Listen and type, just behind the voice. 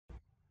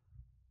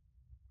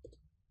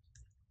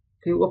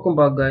Okay, welcome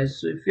back, guys.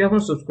 So if you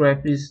haven't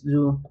subscribed, please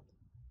do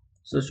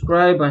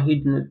subscribe and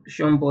hit the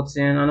notification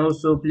button, and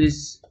also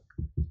please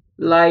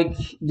like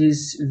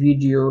this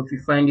video if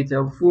you find it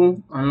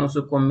helpful, and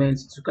also comment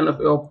to kind of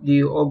help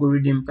the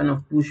algorithm kind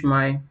of push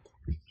my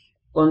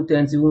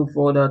content even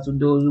further to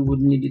those who would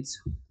need it.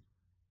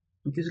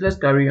 Okay, so let's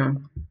carry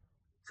on.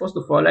 First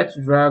of all, I like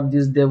to drag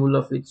this devil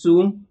of a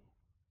tool,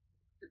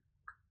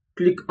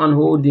 click and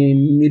hold the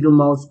middle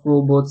mouse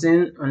scroll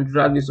button and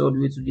drag this all the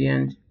way to the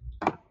end.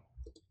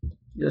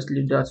 Just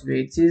leave that where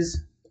it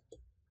is.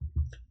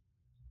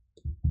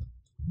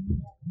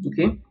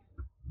 Okay.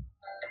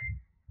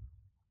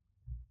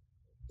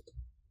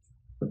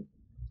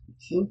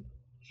 Okay.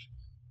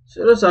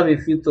 So let's have a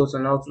few thoughts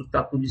on how to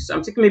tackle this.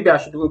 I'm thinking maybe I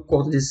should even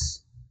cut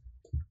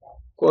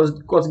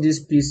this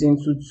piece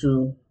into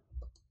two.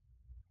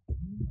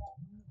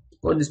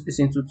 Cut this piece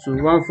into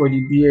two. One for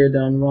the beard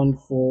and one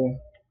for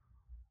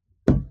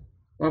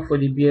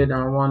the beard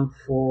and one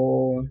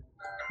for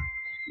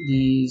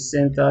the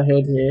center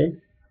head here.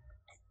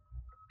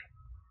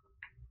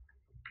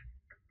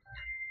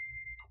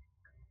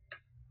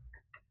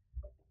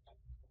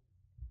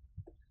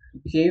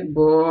 Okay,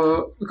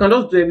 but we can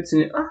just do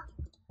everything. I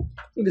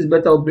think it's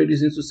better to break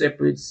this into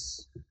separate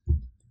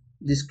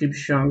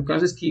description. We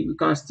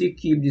can still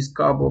keep this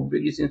curve or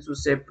break this into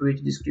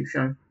separate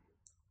description.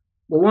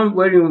 But one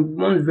very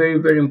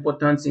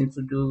important thing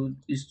to do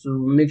is to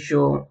make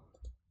sure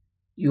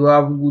you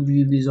have good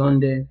UVs on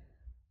there.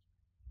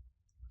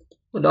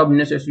 But that will be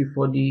necessary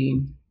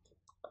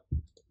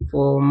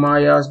for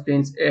Maya's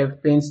paint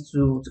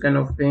to kind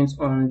of paint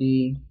on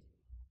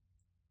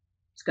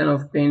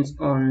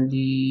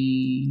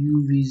the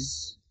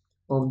UVs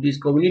of this.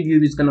 Because we need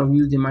UVs kind of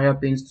use the Maya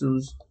paint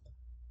tools.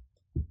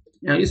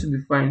 Yeah, this will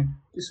be fine.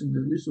 This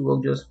will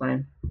work just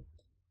fine.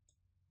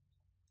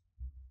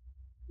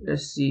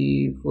 Let's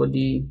see for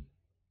the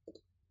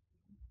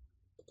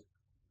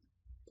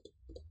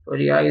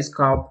eye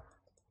scalp.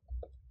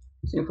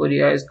 Same for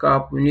the eye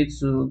scalp, we need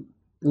to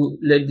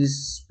let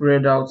this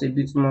spread out a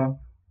bit more.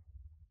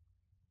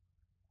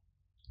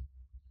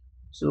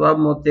 So have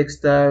more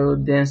textile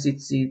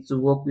density to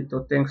work with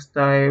or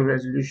textile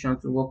resolution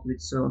to work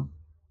with. So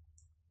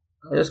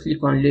I just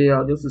click on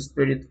layout just to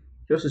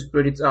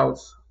spread it out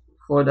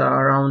further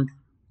around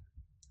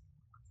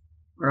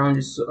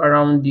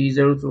the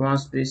 0 to 1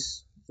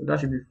 space. So that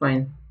should be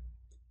fine.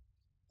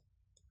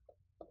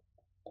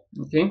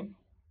 Okay.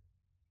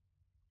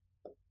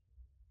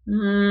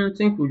 I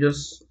think we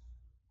just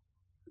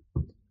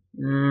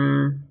I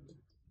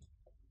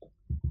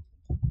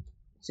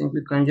think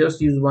we can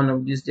just use one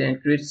of these then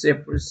create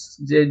separate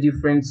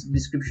different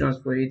descriptions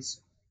for it.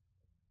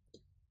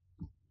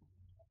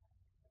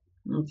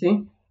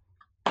 Okay.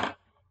 I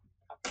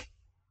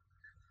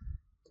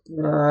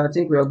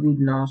think we are good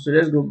now. So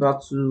let's go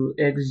back to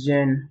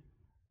XGen.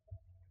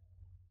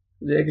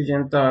 The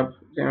XGen tab.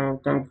 Then we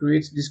can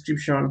create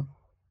description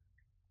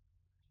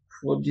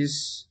for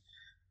this.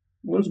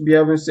 We want to be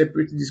having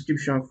separate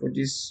description for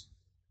this.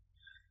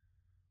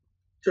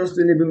 Just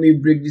to enable me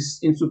break this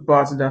into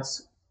parts that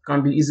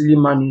can be easily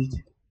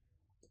managed.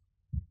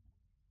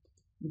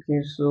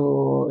 Okay,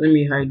 so let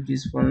me hide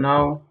this for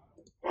now.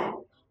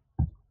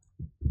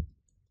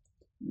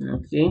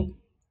 Okay.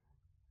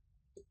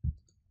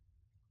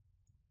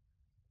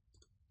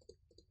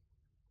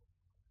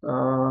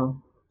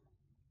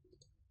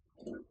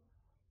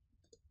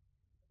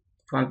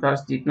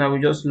 Fantastic. Now we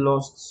just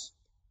lost.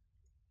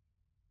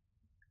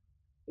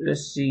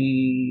 Let's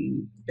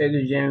see.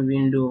 XGen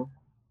window.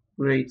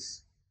 Great.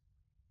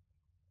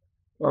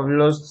 I've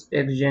lost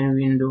XGen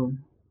window.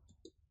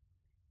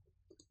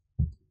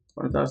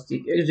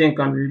 Fantastic. XGen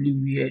can be really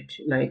weird,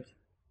 like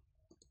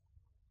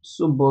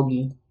so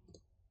buggy.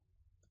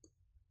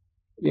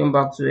 Going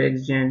back to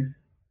XGen.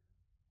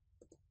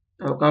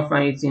 I can't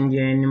find it in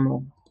there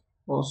anymore.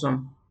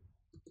 Awesome.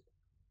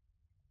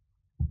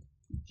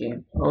 Okay,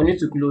 I'll need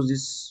to close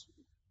this.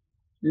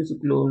 Need to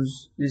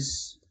close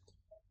this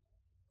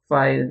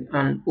file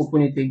and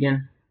open it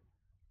again.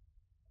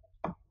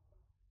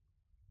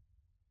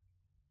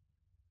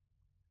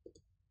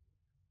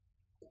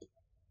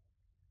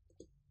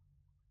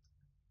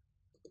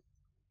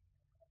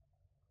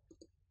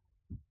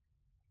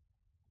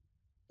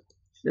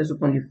 Let's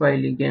open the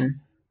file again.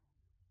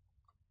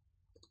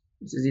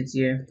 This is it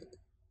here.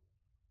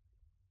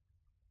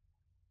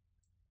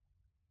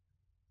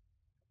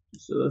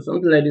 So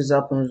something like this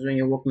happens when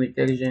you're working with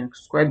XGen.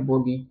 It's quite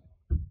buggy.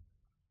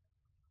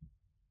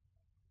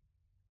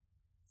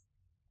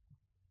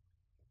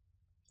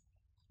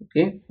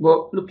 Okay,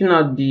 but looking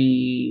at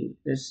the,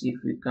 let's see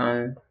if we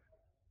can't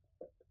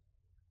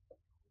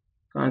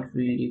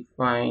really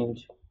find.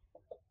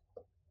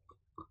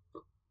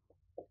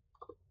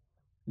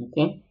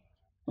 Okay.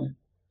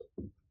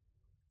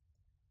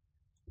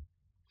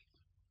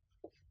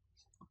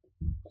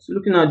 So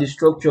looking at the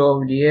structure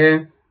of the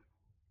hair,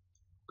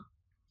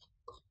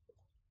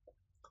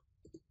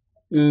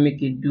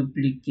 make a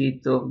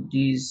duplicate of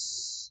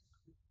this.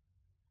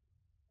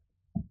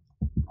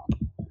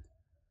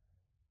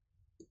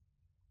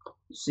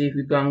 See if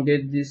we can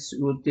get this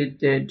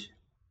rotated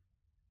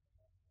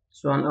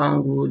to an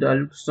angle that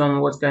looks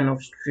somewhat kind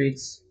of straight.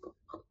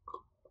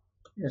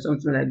 Yeah,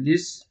 something like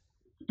this.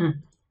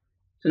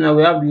 So now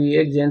we have the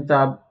XGen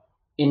tab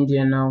in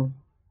there now.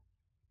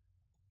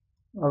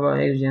 Our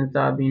XGen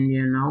tab in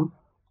there now.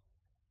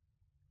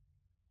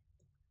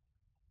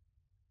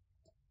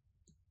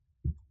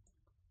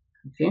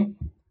 Okay.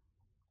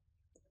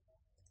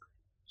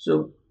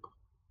 So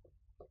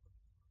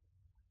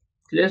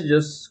let's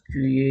just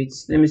create.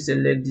 Let me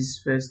select this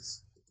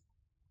first.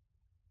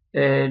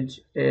 Add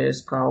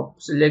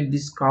scalp. Select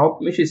this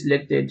scalp. Make sure it's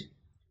selected.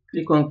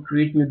 Click on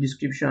create new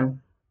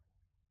description.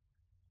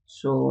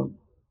 So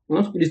we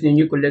want to put this in a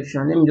new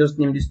collection. Let me just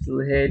name this to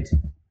head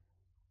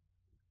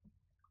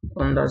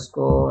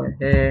underscore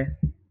hair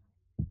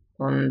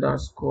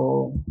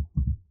underscore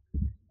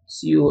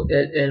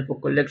COLL for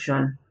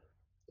collection.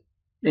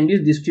 In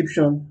this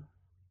description,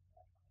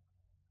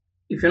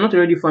 if you're not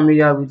already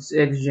familiar with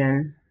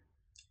XGen,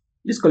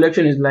 this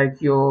collection is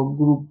like your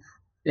group,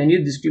 and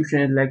this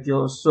description is like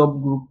your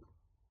subgroup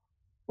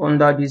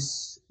under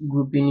this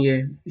group in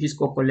here, which is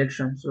called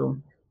collection.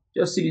 So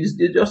just see this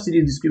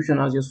description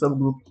as your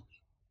subgroup.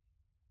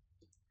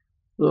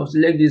 So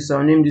select this.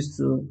 I'll name this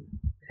to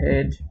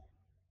head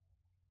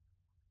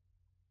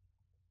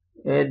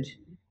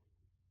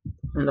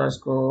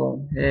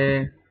underscore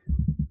hair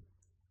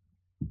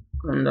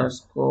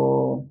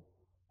underscore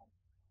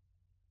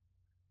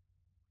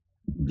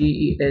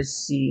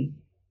DESC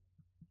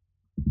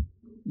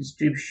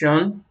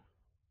description.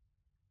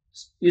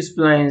 Use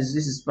splines,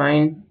 this is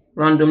fine.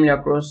 Randomly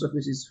across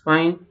surface is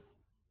fine.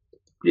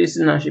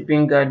 Placing and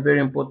shaping guide, very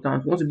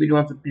important. We want to be the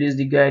one to place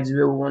the guides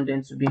where we want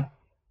them to be.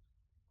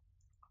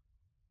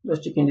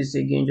 Just checking this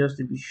again just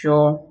to be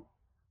sure.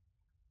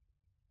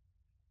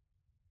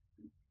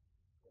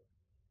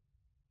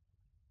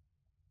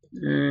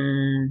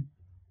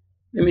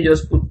 Let me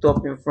just put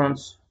top in front,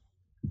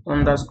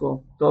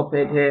 underscore top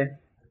head here.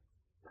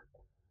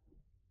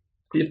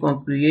 Click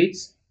on create.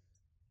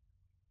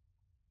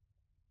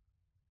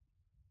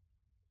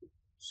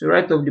 So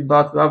right off the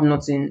bat we have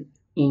nothing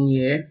in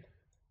here.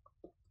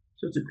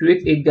 So to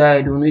create a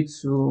guide we need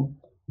to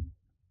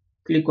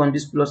click on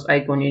this plus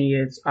icon in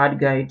here to add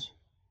guide.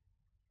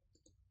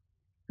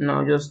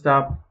 Now just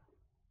tap.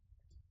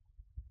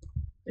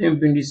 Let me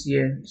bring this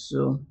here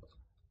so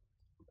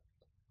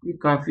you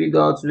can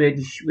figure out where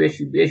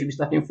should be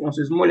starting from.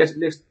 So it's more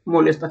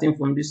or less starting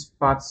from this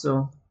part.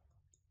 So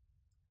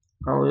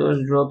I will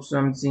just drop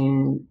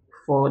something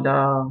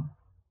further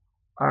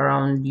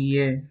around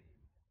here.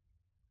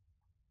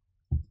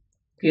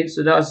 Okay,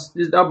 so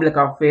that'll be like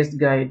our first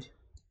guide.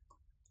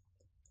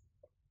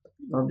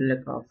 That'll be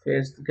like our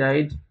first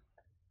guide.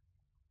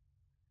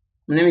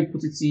 Let me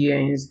put it here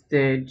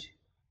instead.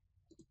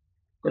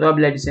 Because that'll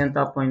be like the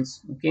center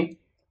points. Okay.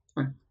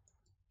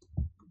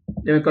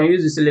 Then we can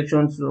use the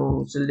selection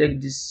to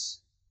select this.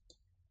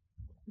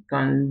 You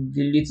can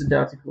delete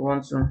that if you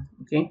want to.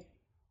 Okay.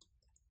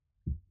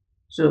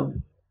 So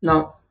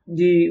now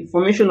the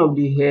formation of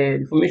the hair,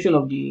 the formation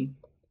of the,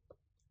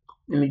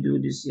 let me do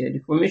this here, the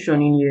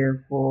formation in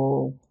here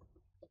for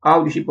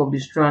how the shape of the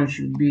strand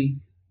should be.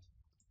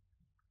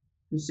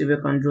 Let's see if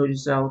I can draw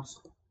this out.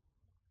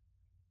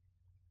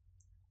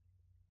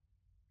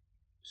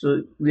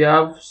 So we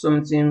have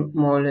something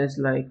more or less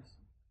like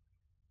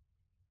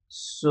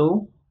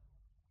so,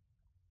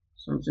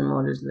 something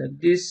more or less like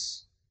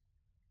this,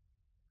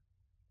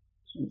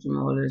 something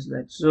more or less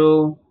like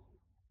so.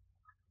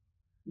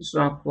 This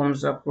one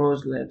comes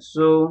across like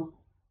so.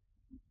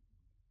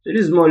 So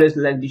this is more or less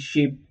like the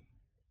shape,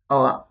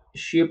 our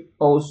shape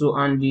also,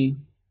 and the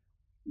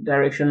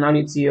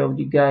directionality of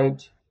the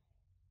guide,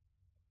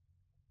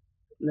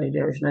 like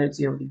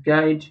directionality of the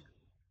guide.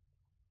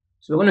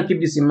 So we're going to keep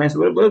this in mind. So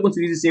we're going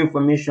to use the same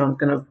information,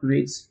 kind of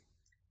create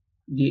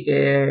the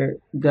air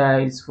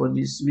guides for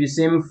this with the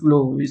same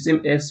flow, with the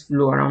same X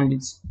flow around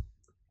it.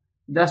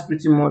 That's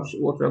pretty much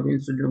what we're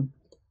going to do.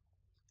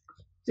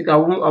 I think I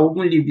won't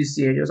leave this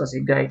here just as a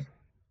guide.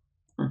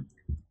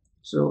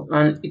 So,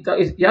 and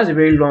it has a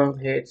very long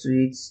head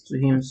to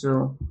him.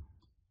 So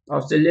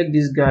I'll select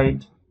this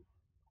guide,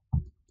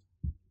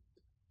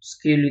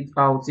 scale it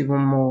out even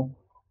more,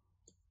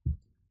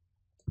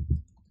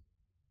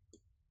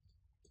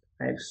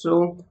 like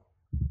so.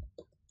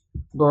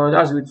 But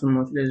that's way too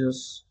much. Let's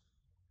just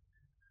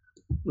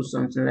do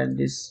something like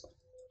this.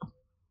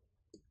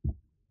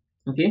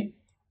 Okay.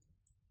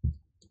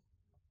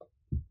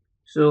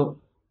 So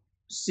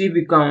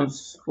CV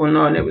counts for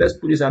now. Let's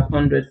put this at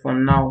 100 for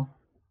now.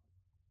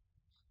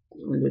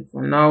 100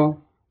 for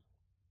now.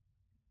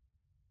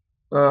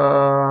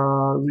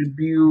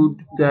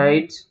 Rebuild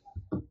guide.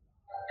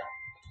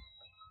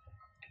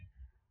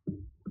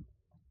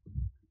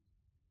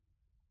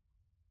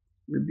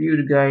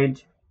 Rebuild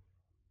guide.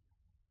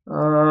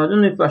 I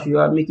don't know if I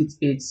should make it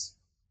 8.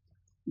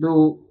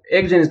 Though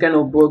XGen is kind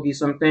of buggy,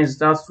 sometimes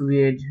that's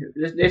weird.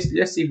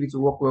 Let's see if it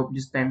will work well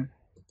this time.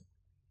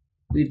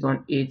 Put it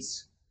on 8.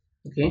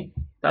 Okay,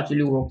 that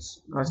actually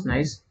works. That's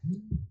nice.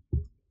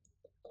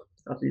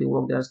 That really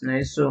worked. That's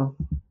nice. So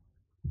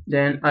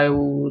Then I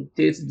will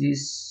rotate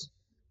this,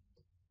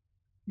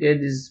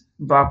 get this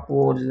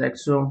backwards like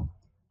so.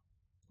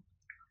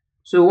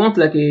 So we want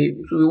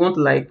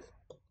like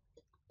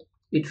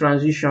a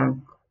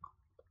transition,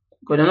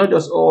 because they're not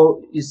just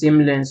all the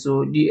same length.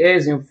 So the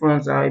hairs in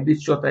front are a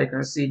bit shorter. You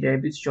can see they're a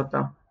bit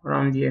shorter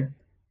around here,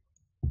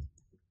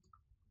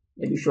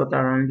 a bit shorter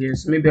around here.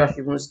 So maybe I should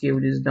even scale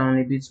this down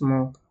a bit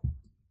more.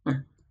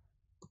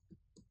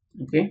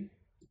 Okay,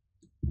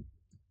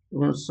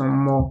 even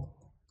some more.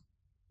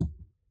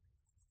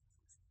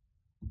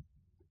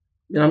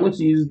 Then I'm going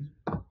to use,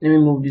 let me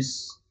move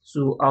this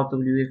tool out of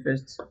the way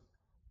first.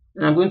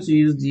 And I'm going to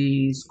use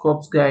the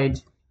sculpt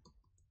guide.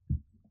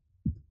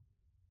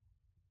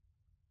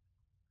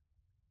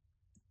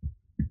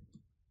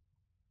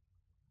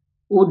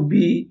 Hold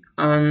B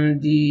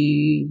and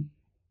the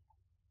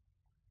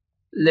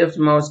left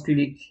mouse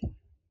click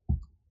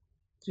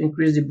to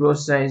increase the brush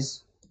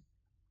size.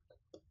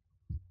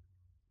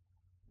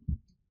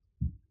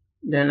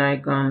 Then I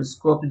can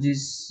sculpt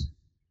this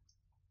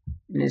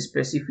in a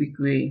specific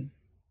way.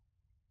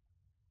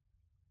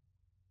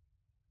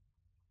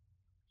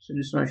 So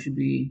this one should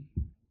be,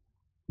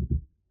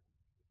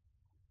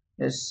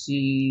 let's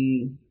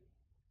see,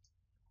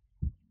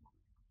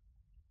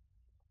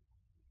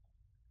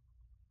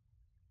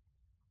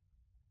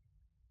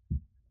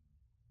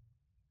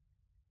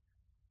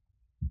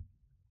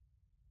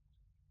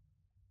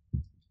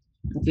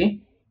 okay.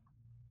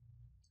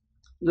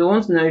 The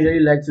one thing I usually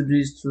like to do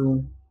is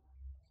to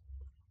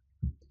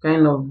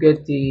kind of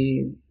get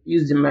a,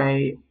 use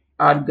my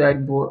art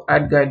guide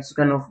to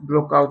kind of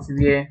block out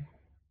where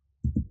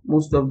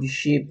most of the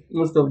shape,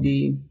 most of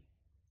the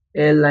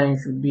airline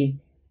should be.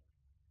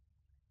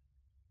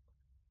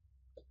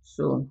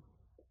 So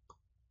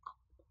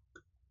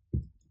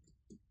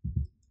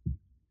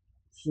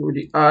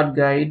the art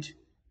guide,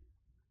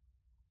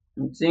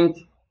 I think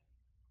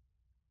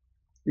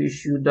we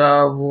should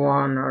have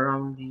one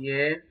around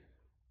here.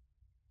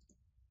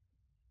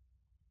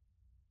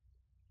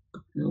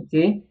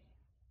 Okay,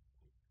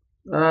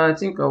 I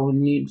think I will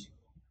need,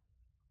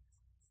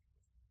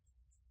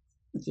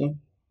 okay,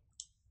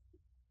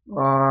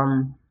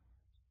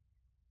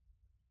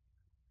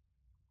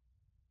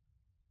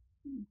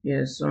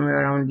 yeah, somewhere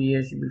around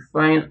here should be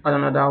fine. Add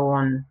another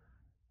one.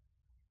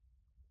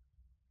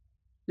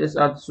 Let's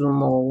add two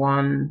more.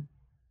 1,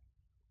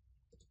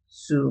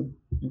 2.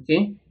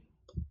 Okay.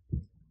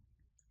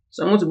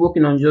 So I'm going to be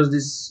working on just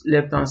this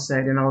left hand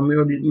side, and I'll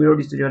mirror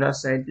this to the other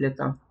side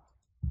later.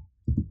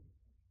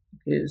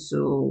 Okay,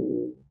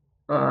 so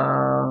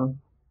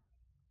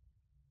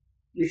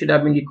you should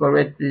have been the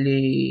correct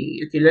play.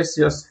 Okay, let's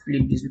just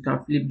flip this. We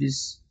can flip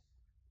this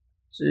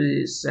to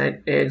the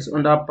side X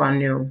under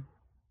panel,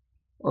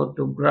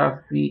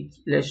 orthographic.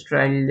 Let's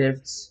try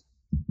left.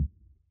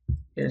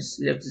 Yes,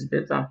 left is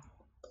better.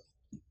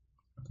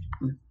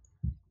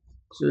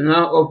 So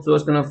now up to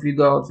us kind of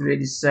figure out where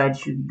the side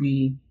should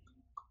be.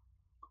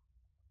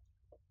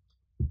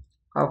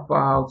 How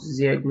far out is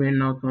there going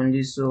out on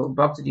this? So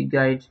back to the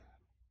guide.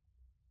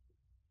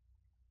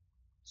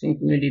 I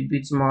think we need a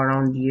bit more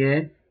around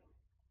here.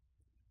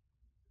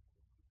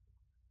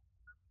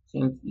 I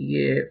think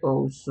here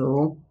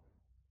also.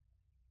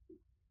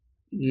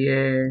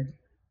 Here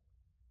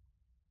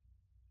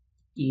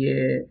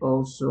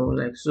also,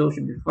 like so,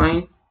 should be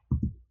fine.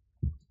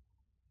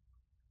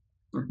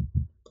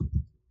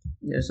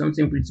 Yeah,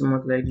 something pretty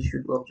much like this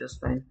should work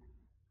just fine.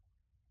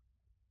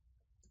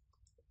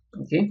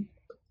 Okay,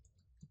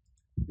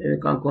 then we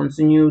can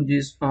continue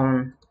this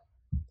on.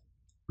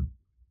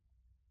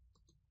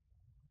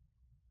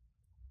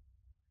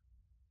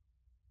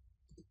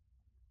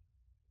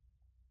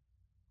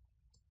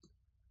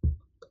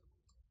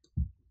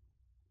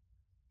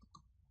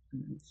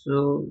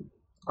 So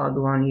add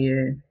one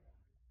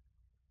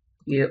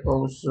here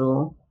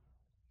also.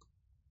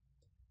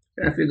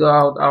 Trying to figure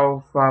out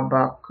how far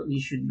back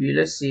it should be.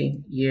 Let's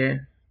see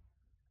here,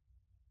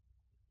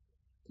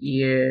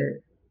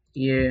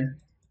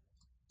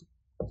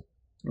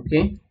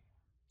 okay,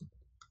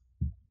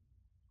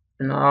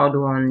 and add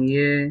one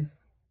here.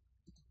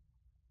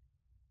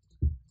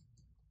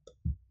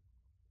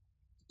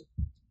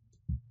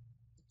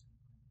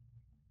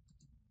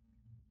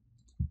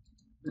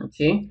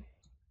 Okay,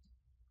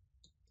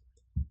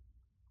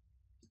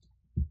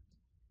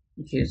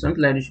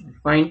 something like this should be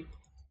fine.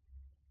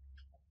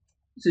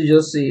 This is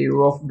just a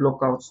rough block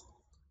out.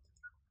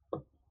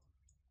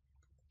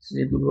 This is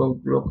a good rough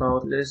block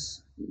out.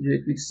 Let's do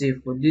a quick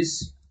save for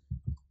this.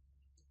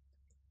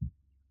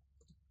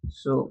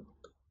 So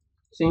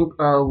I think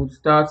I would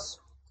start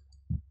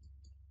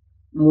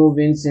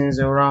moving things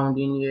around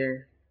in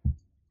here.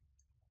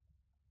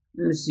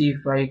 Let me see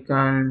if I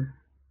can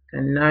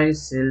I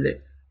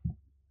select,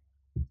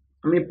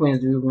 how many points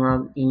do we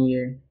have in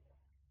here?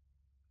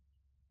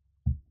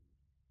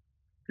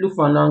 Look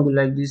for an angle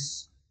like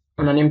this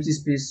on an empty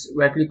space,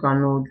 right click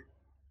on node,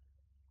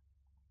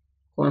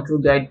 control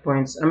guide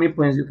points. How many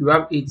points do we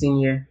have? 18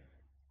 here.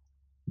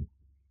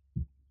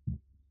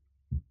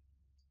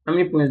 How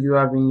many points do you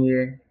have in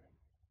here?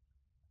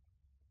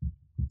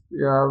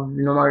 We have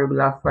normal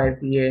regular 5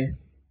 here,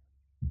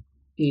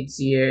 8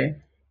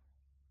 here.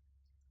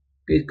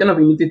 Okay, it's kind of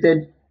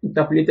imitated,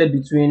 interpolated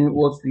between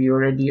what we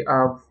already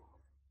have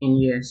in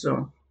here,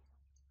 so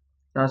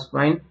that's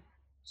fine.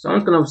 So I'm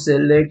just kind of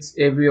select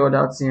every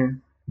other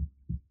thing.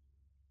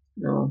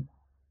 No,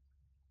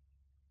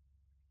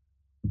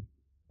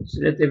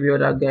 select every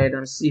other guide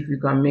and see if you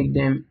can make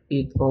them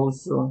 8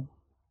 also.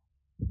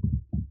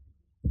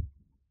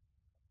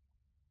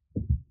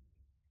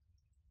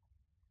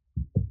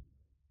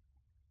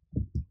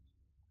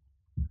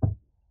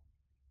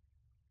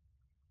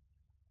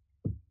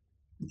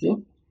 Okay,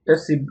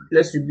 let's see.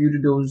 Let's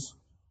rebuild those.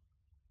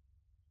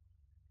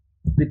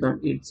 Click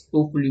on 8.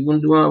 Hopefully, we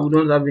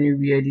don't have any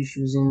weird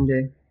issues in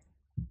there.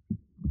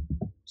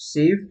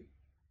 Save.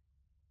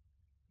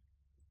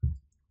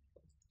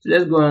 So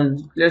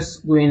let's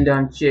go in there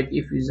and check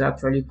if it's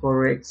actually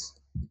correct.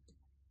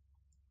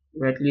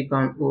 Right click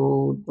and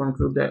hold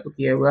control that.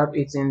 Okay, we have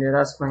 8 in there.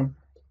 That's fine.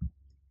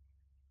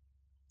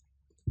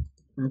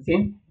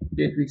 Okay,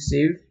 then click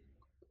save.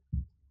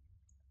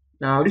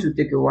 Now this will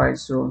take a while,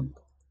 so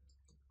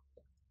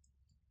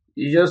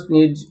you just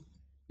need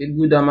a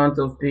good amount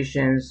of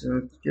patience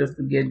just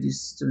to get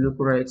this to look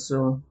right.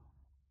 So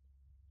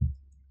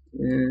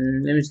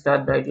let me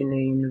start by doing a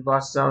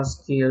universal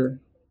scale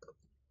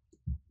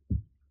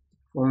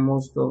for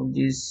most of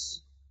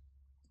this.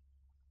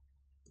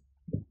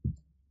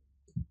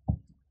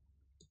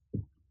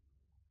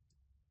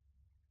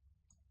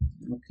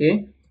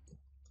 Okay,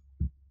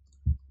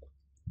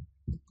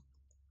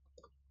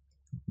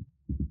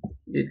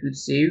 then click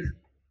save.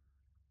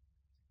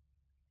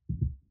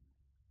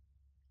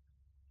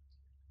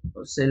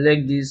 I'll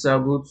select this.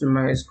 I'll go to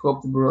my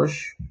sculpt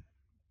brush,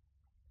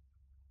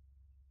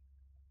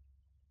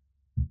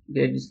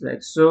 get this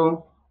like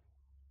so.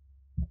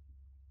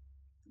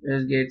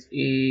 Let's get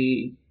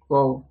a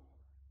curve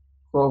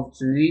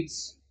to it.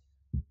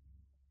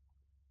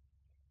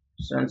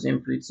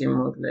 Something pretty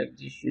much like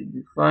this should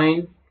be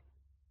fine.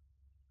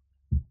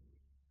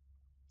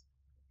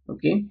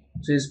 Okay,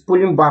 so it's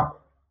pulling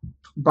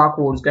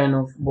backwards kind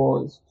of,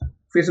 but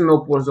facing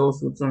upwards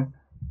also too.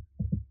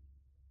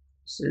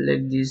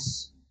 Select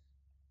this,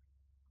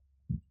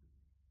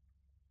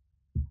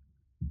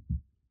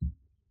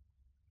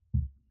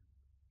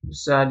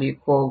 add a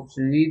curve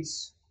to it.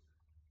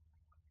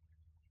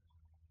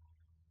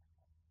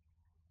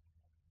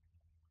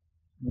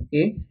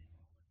 Okay,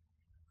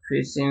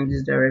 facing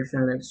this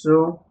direction like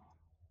so.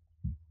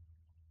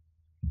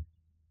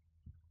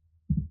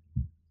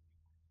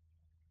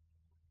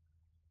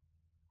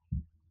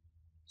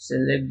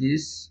 Select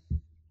this,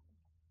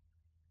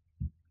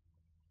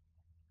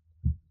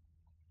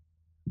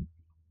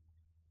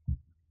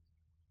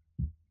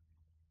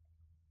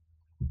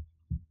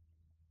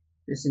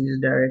 facing this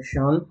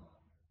direction.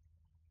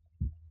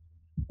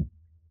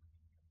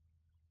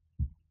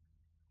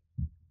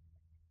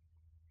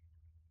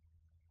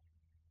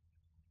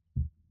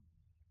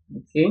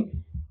 Okay,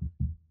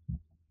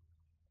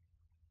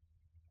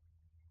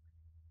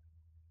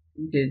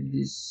 get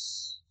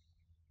this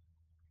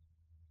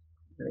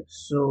like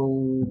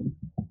so.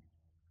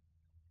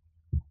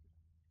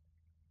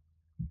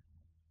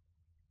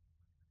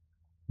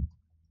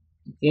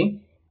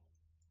 Okay,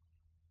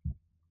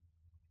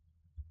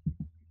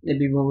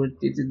 maybe we'll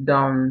rotate it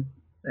down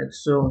like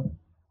so.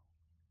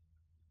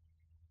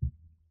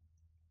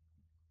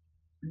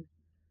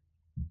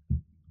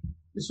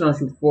 This one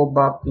should fall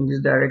back in this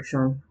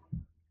direction,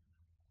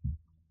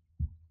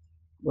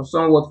 but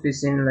somewhat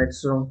facing like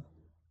so.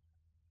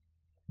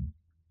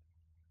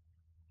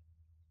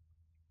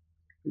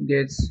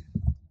 Get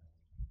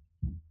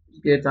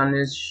get a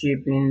nice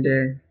shape in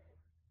there.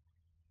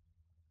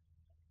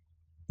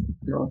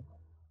 No,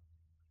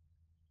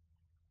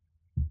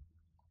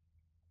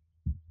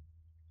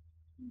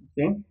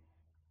 okay.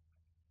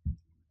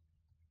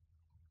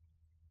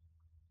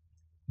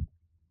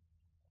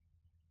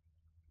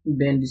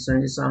 Bend this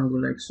on this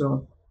angle like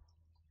so.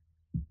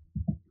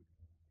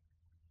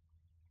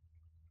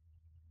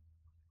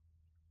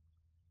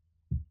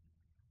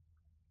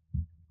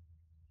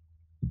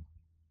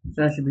 This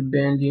one should be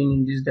bending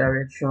in this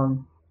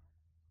direction.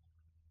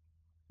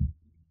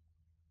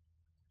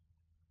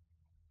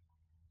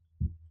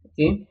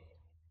 Okay,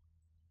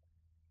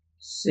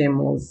 same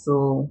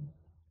also,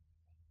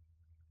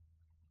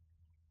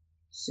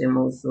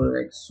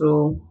 like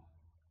so.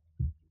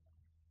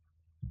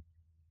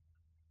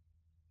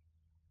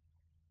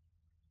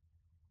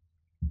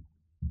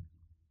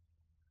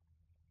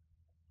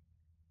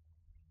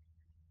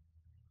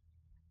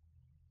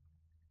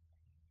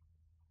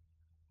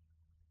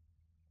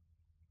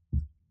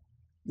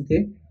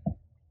 Okay,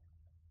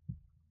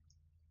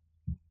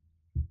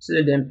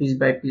 select them piece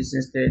by piece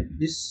instead.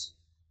 This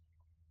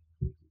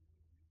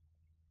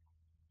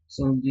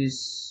think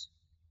this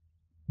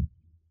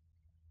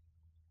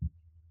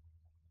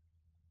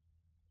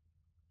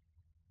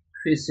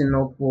facing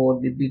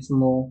upward a bit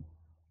more.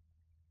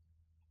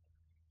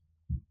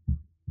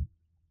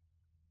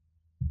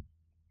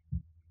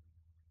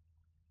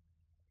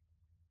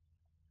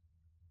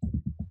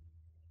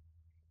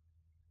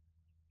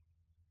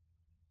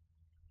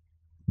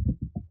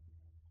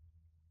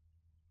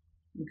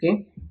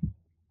 Okay,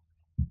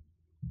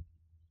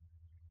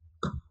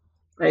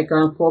 I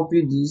can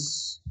copy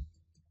this.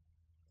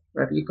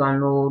 Right click on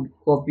node,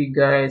 copy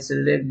guide,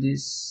 select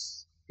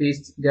this,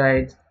 paste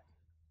guide.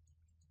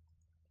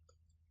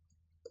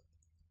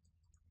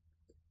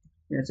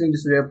 I think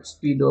this will help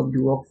speed up the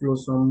workflow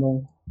some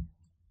more.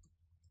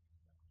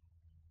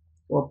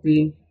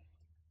 Copy,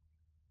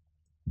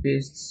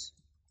 paste.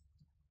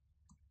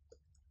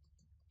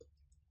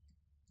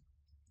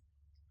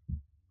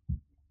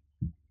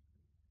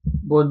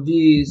 But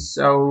this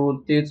I'll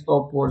rotate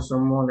upward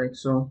some more, like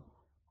so.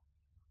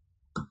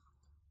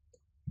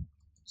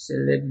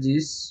 Select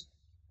this.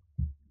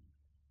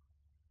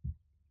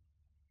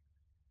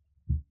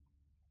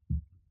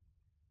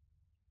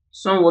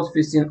 Somewhat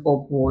facing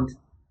upward.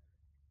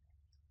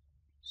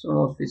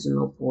 Somewhat facing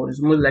upward.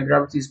 It's more like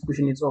gravity is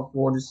pushing it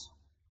upwards.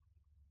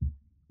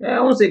 I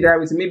won't say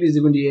gravity, maybe it's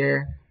even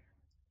the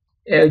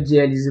air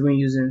gel is even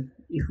using,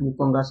 if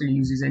Wukong actually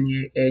uses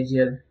any air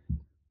gel,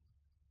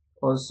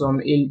 or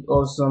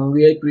some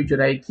weird creature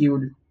that he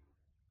killed,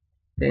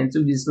 then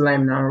took this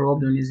slime and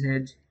rubbed on his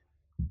head,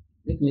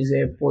 making his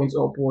hair point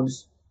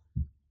upwards.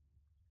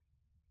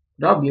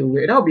 That would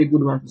be a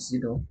good one to see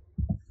though.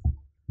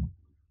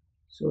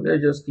 So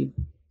let's just keep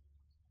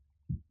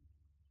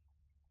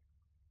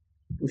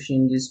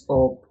pushing this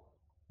up.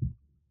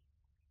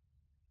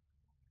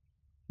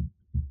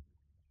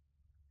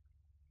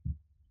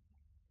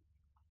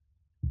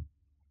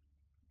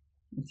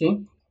 Okay.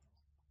 I'm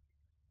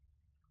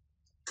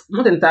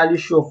not entirely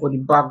sure for the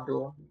back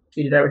though.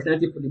 Okay, the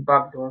directionality for the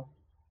back though.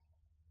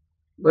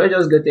 But let's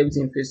just get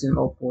everything facing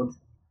upward.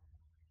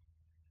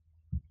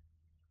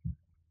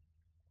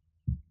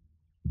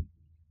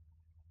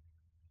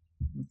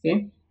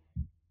 Okay.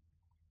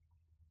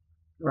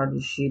 Add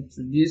the shape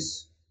to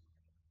this.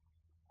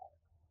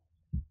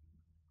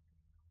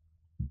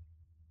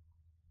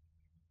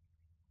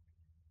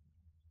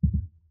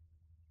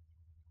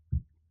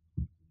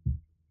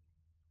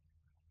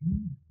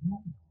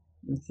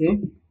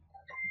 Okay.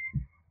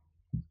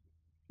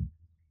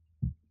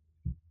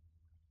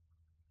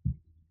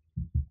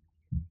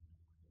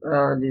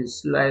 The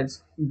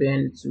slides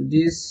bend to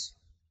this.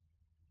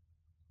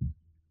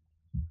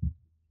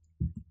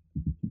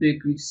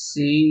 Quick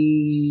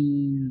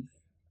save.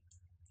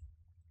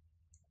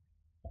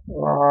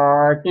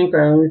 I think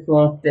I missed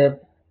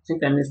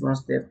one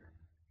step.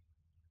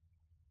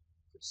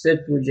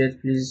 Set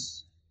project,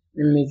 please.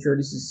 Let me make sure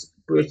this is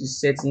project is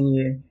set in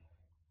here.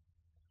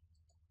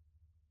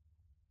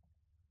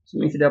 So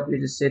make sure that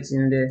project is set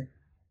in there.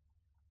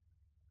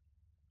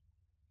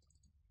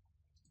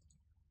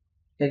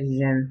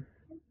 XGen.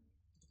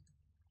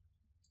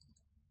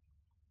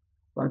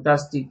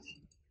 Fantastic.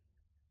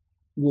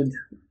 Good.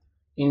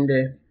 In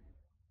there.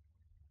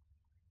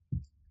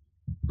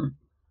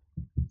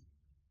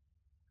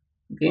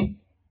 Okay.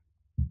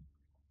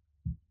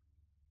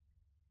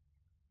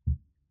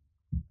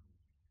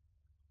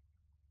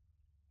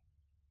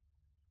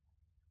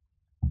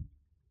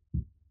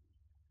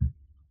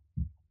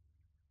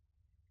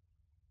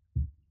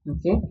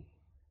 Okay.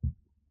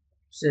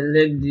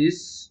 Select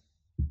this.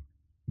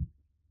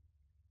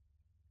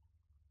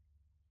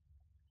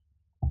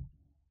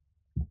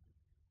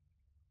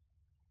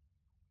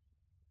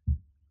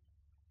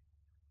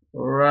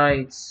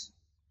 Right.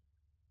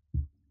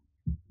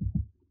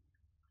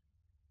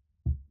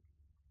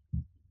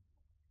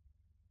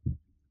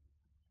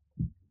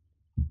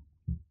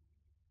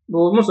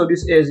 But most of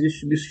these airs, this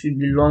should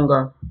be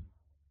longer.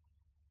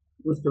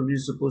 Most of this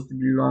is supposed to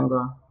be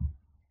longer.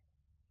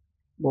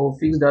 But we'll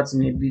fix that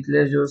in a bit.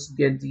 Let's just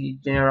get the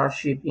general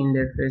shape in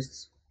there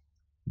first.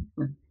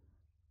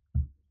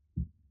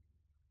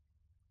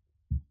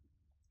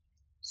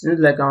 Seems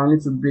like I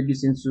need to break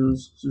this into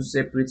two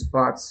separate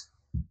parts.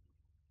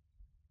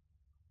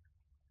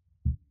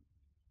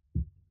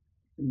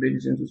 Break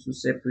this into two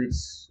separate.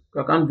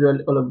 I can't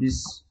do all of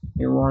this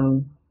in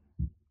one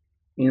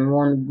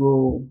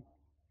go.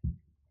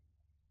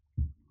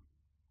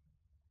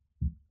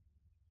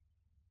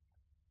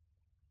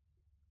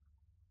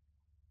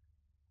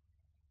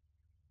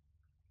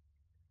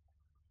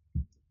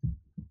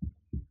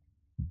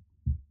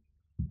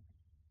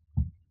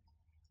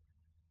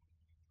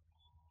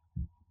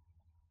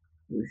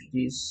 Push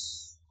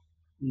this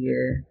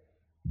here.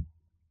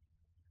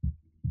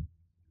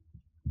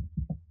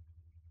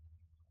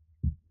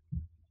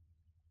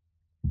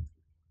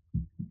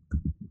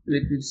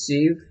 Liquid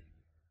save.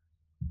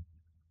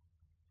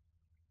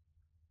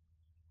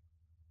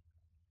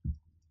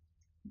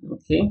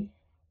 Okay.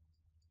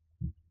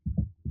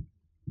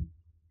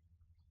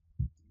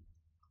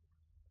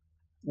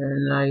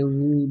 And I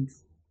would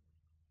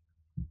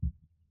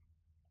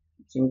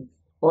think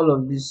all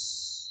of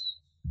this,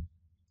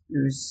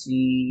 you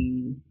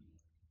see,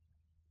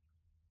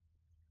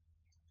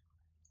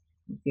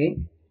 okay,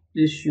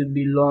 this should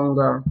be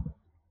longer.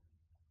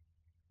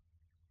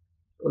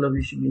 All of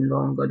it should be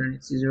longer than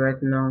it is right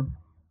now.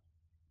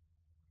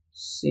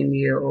 Same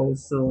here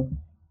also.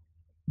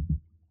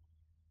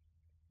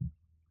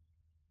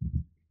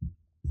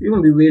 It should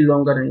even be way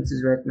longer than it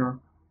is right now.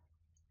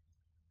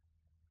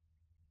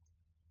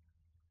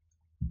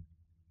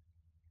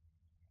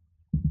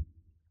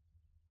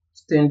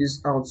 extend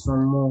this out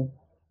some more.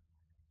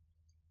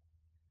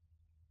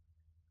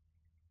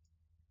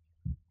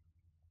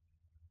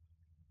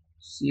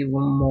 See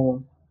one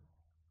more.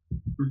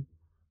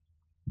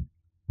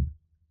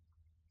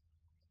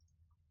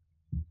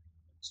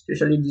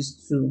 Especially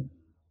these two.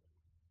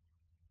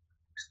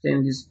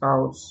 Extend this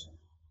out.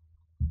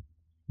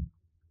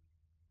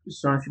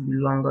 This one should be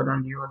longer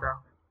than the other.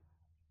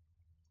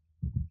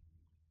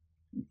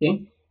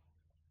 Okay.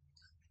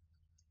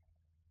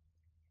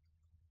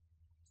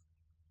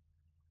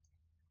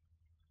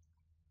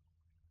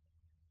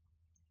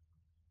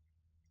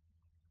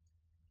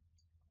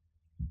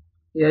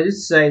 Yeah,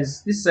 this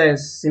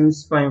size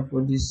seems fine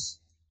for this.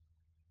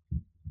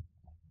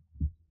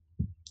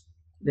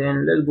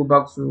 Then let's go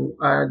back to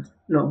add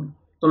turn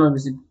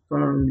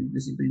on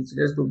visibility.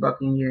 Let's go back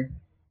in here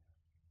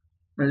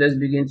and let's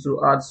begin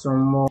to add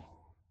some more.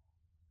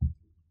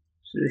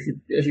 So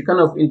you should kind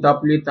of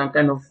interpolate and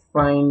kind of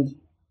find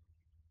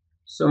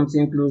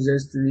something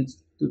closest to it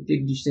to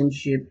take the same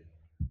shape.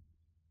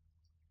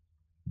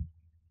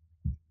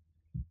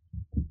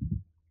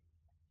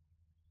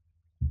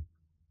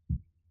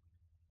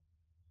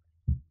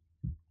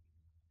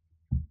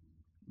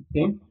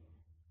 Okay.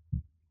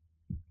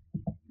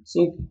 I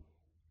think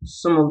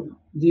some of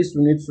this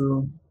we need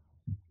to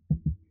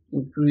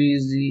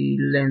increase the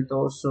length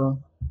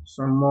also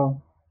some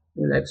more,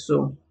 like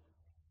so.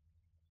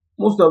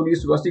 Most of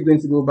these we're still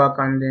going to go back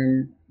and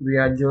then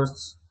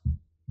readjust.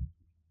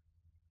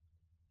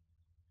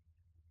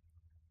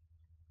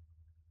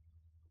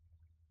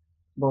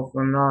 But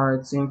for now,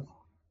 I think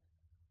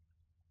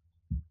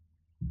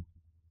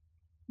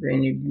we're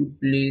in a good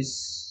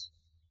place.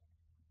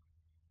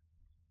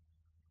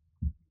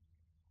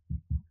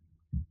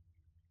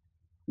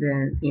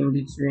 Then in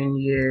between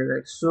here,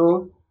 like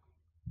so.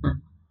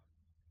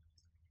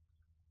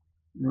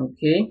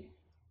 Okay.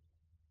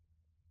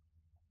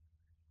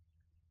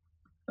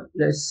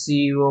 Let's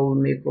see what we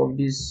make of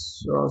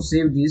this. So I'll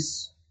save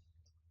this.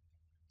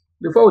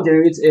 Before we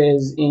generate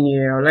airs in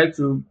here, I'd like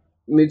to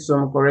make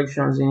some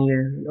corrections in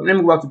here. Let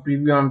me go back to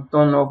preview and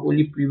turn off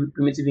only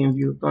primitive in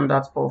view. Turn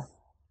that off.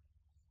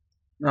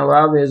 Now we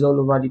have airs all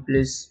over the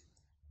place.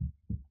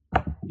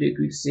 Do a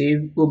quick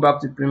save. Go back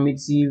to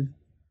primitive.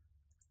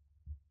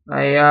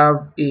 I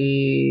have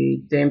a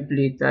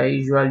template I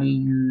usually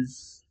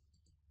use.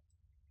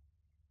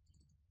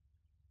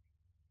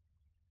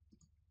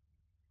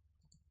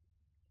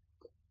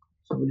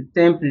 So with the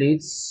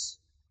templates,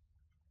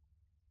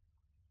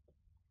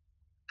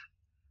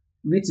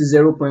 width is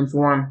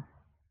 0.1.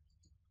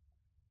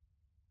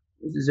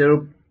 This is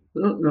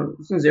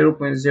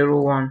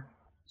 0.01.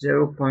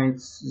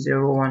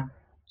 0.01.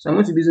 So I'm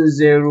going to be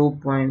using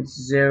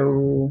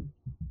 0.0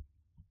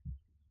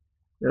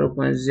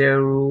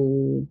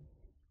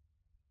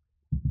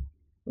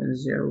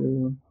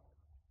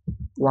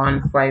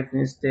 0.015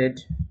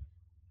 instead.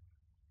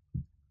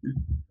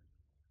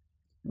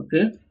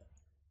 Okay.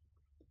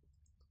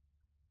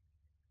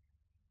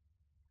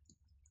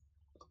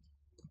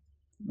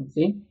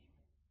 Okay.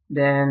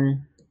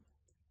 Then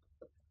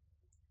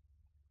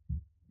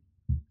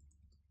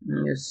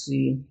let's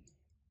see.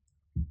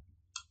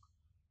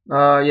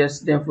 Yes.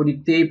 Then for the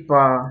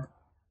taper,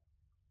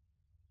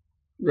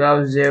 we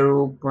have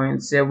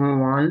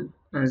 0.71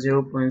 and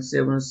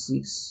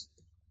 0.76.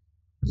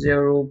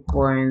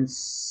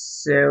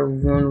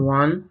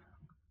 0.71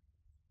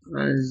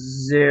 and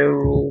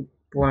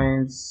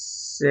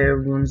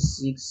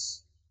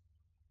 0.76.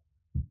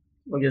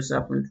 What just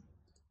happened?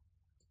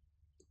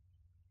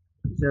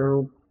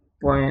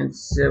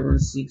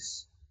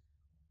 0.76.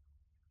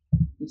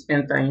 It's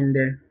entering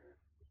there.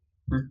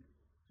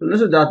 So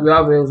notice that we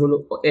have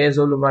airs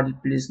all over the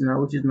place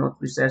now, which is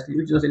not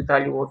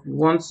entirely what we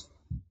want.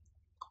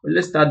 But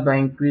let's start by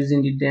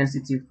increasing the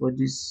density for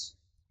this.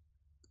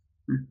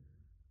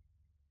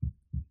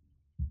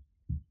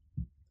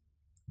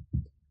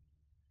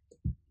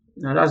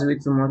 Now that's way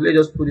too much. Let's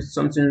just put it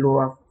something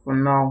lower for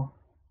now.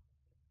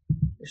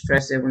 Let's try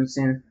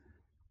 17,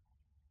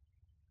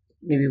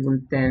 maybe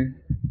even 10.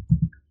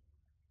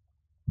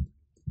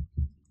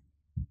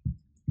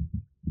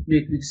 Do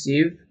a quick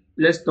save.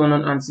 Let's turn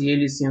on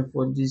anti-aliasing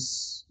for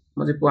this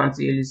multiple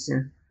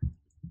anti-aliasing.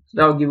 So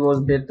that will give us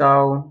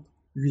better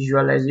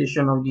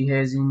visualization of the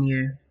hairs in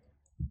here.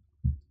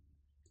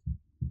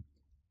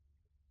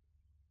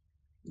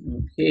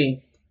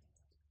 Okay.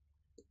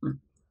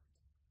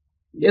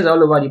 Hairs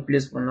all over the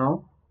place for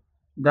now.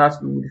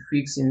 That we will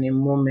fix in a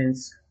moment.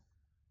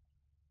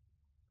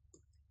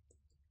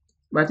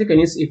 But I think I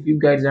need a few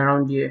guides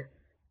around here.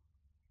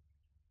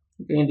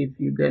 I need a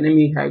few guides. Let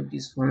me hide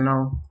this for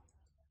now.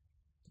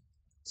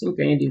 I think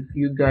I need a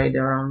few guides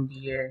around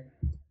here.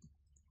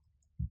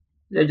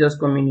 Let's just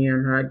come in here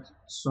and add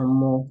some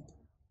more.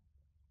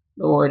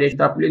 Don't worry, they should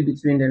interpolate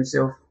between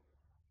themselves.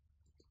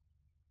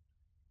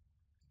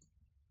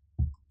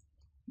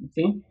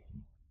 Okay.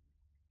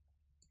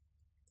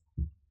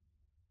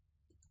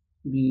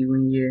 Be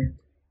even here.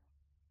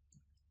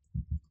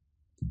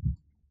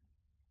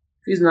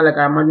 Feels not like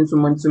I'm adding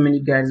too many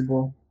guides,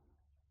 but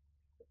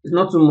It's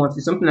not too much.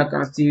 It's something I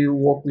can still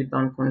work with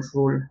and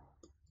control.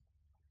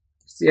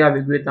 Still have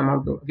a great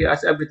amount of I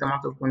still have a great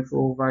amount of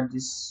control over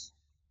this.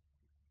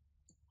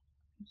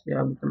 Still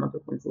have a great amount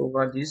of control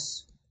over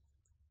this.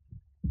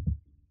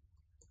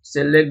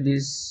 Select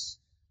this.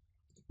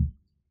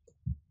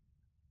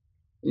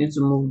 You need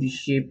to move the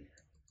shape.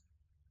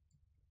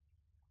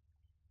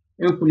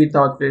 Let me pull it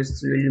out first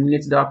to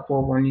eliminate that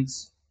curve on it.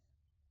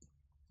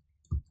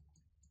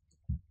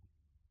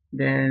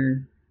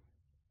 Then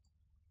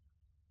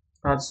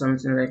add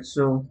something like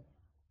so.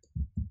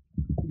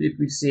 Do a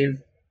quick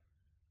save.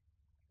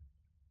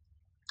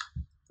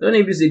 I don't know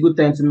if it's a good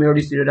time to mirror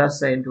this to the other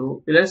side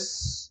though. Okay,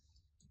 let's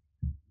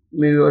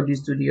mirror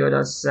this to the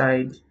other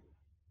side.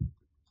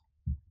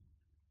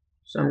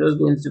 So I'm just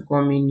going to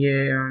come in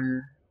here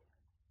and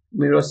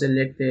mirror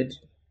selected.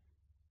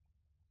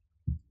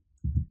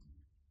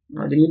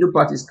 Now the middle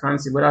part is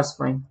cancelled, but that's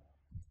fine.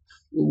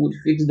 We would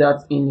fix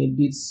that in a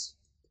bit. So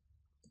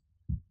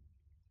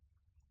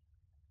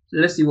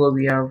let's see what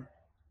we have.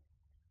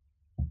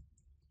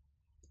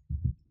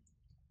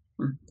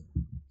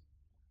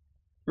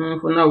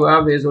 For now, we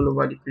have hairs all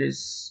over the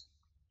place.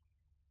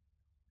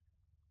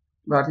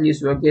 But at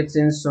least we're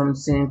getting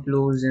something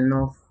close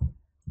enough.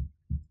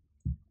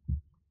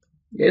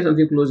 Get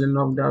something close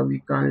enough that we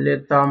can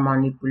later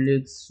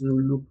manipulate to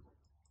look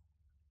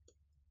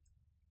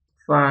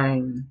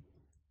fine.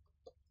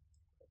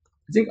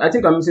 I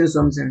think I'm missing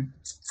something.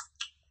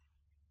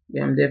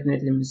 Yeah, I'm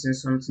definitely missing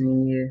something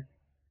in here.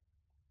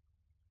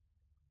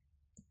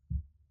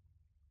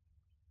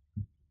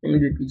 Let me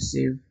do a quick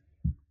save.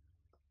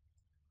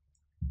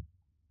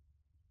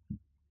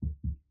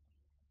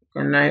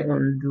 Can I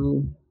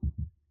undo?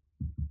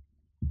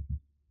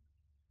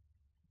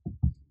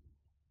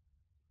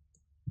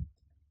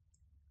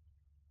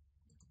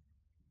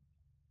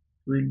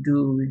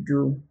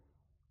 Redo.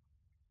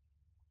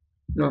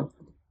 No,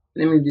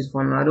 let me do this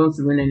for now. I don't want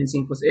to ruin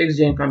anything because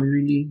XGen can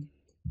really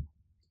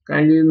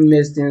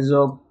mess things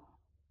up.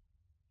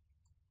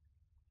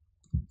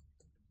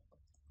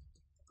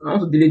 I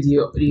want to delete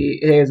the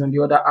hairs on the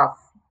other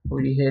half of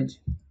the head.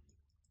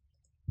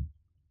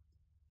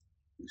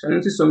 So I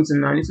notice something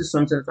now. I notice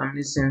something that I'm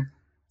missing.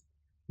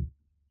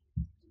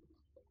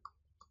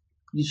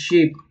 The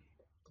shape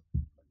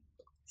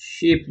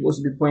was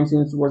to be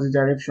pointing towards the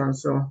direction,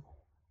 so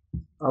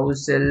I will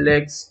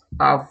select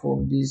half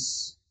of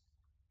this.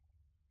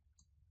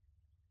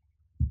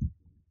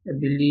 I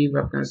believe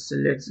I can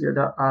select the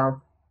other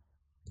half,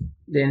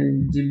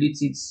 then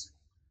delete it.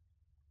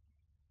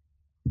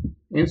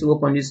 I need to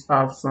work on this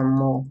half some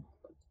more.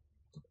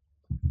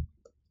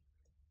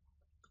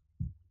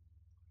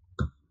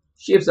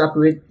 Shapes I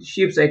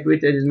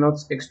created is not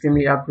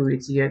extremely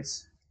accurate yet,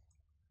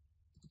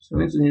 so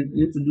I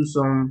need to do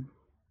some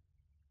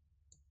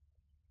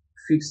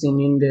fixing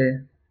in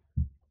there.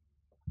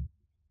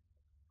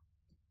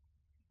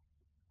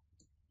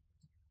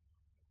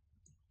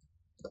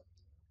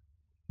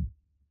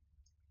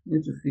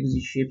 Need to fix the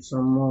shape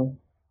some more.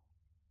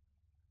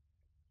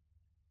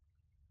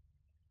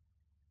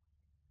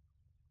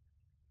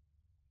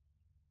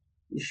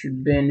 It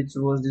should bend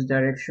towards this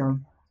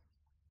direction.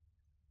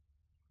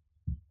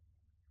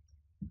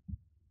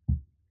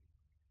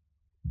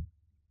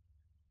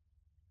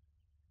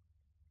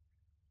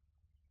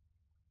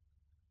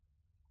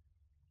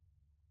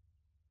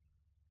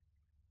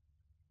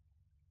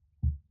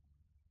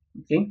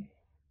 Okay.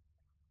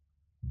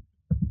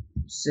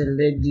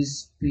 Select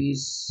this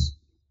piece.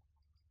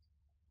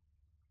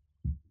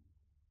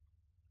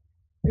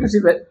 Let me see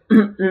if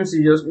let me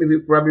see, just maybe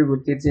probably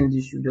rotating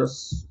this should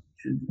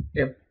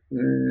help.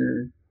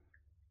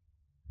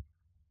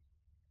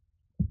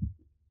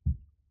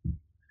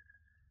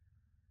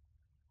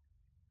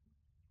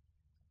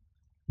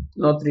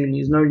 Not really.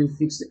 It's not really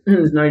fixing.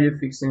 It's not really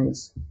fixing it.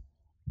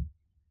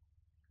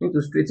 Need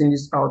to straighten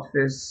this out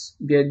first.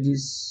 Get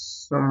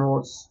this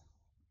somewhat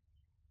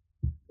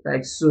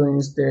like so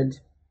instead.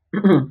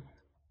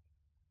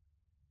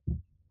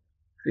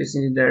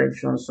 Facing the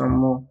direction some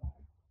more.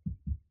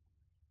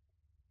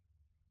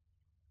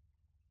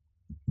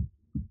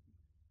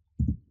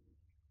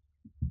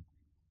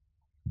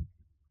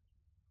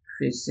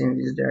 Facing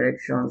this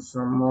direction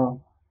some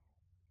more.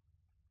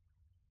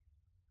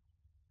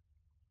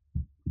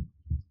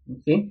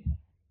 Okay.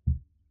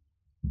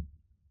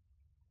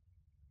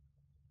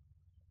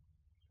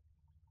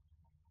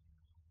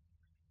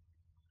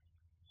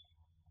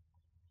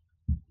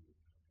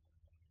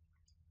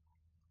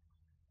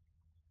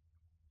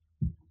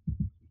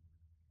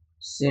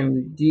 Same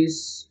with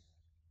this.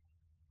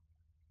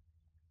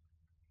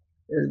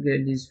 Let's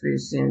get this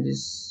facing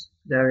this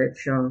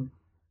direction.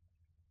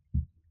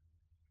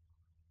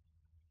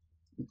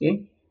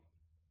 Okay.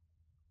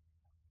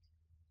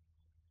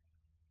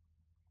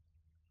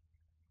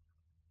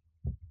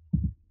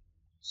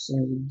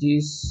 Same with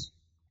this.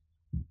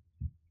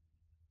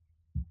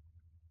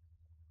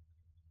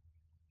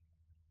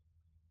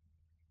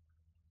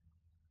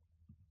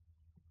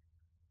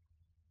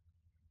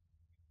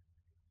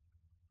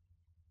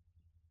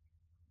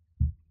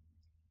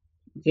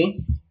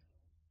 Okay.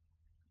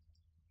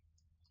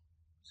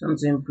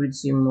 something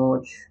pretty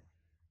much.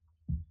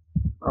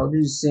 I'll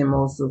do the same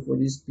also for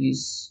this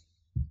piece.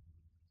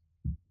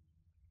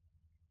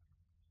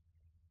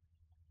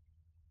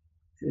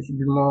 So it should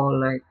be more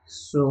like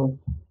so.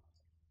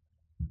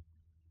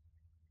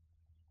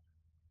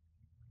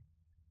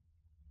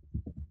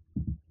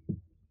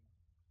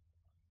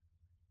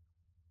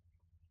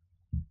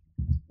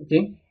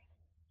 Okay,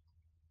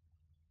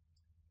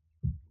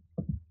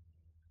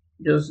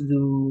 just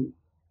do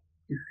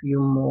a few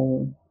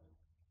more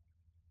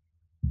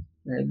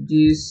like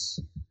this.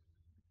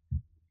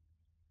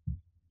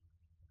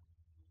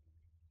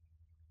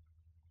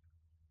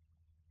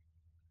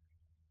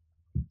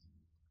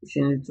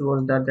 Pushing it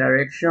towards that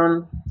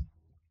direction.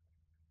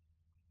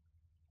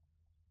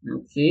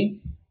 Okay,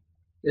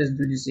 let's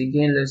do this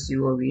again. Let's see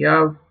what we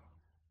have.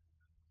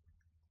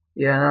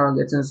 Yeah, now I'm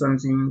getting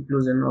something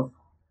close enough.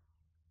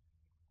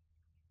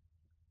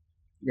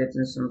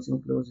 Getting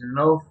something close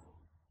enough.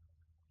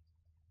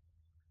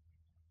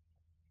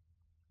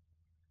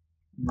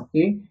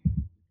 Okay,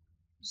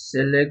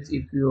 select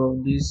a few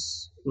of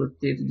these,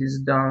 rotate this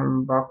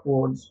down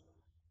backwards.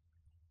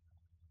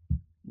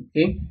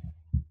 Okay,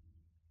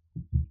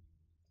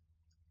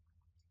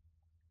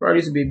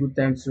 probably this will be a good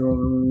time to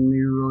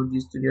mirror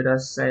this to the other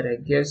side, I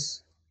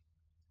guess.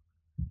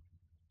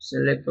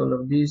 Select all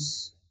of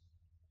this.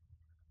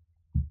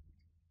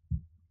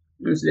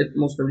 Select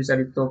most of this at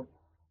the top.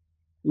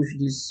 Push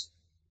this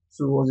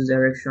towards the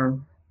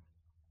direction.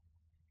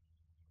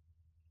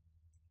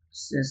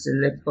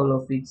 Select all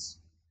of it.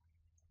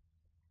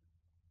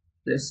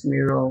 Let's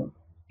mirror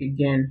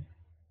again.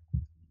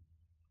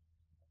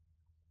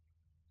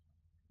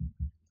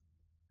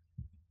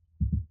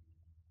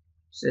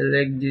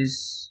 Select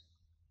this.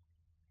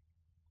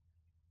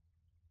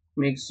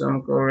 Make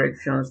some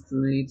corrections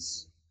to it.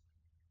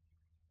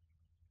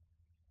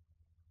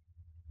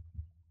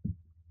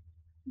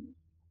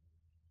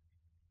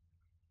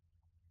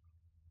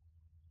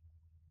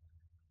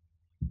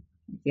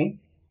 Okay.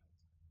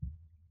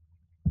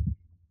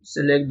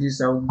 Select this.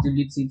 I'll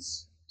delete it.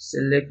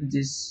 Select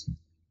this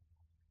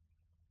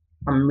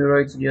and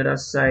mirror it to the other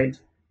side.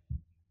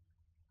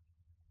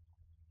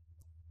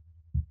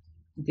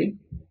 Okay.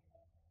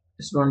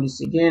 Let's run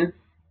this again.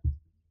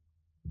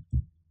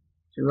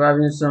 So we're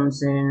having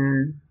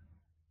something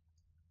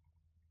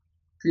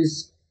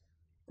please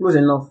close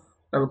enough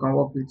that we can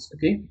work with.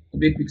 Okay. A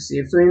big quick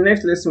save. So in the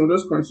next lesson we'll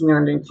just continue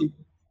and then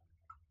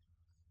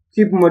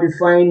keep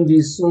modifying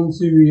this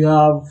until we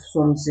have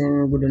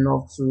something good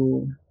enough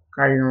to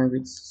carry on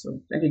with.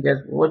 So thank you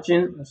guys for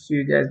watching. I'll see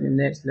you guys in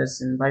the next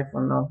lesson. Bye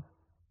for now.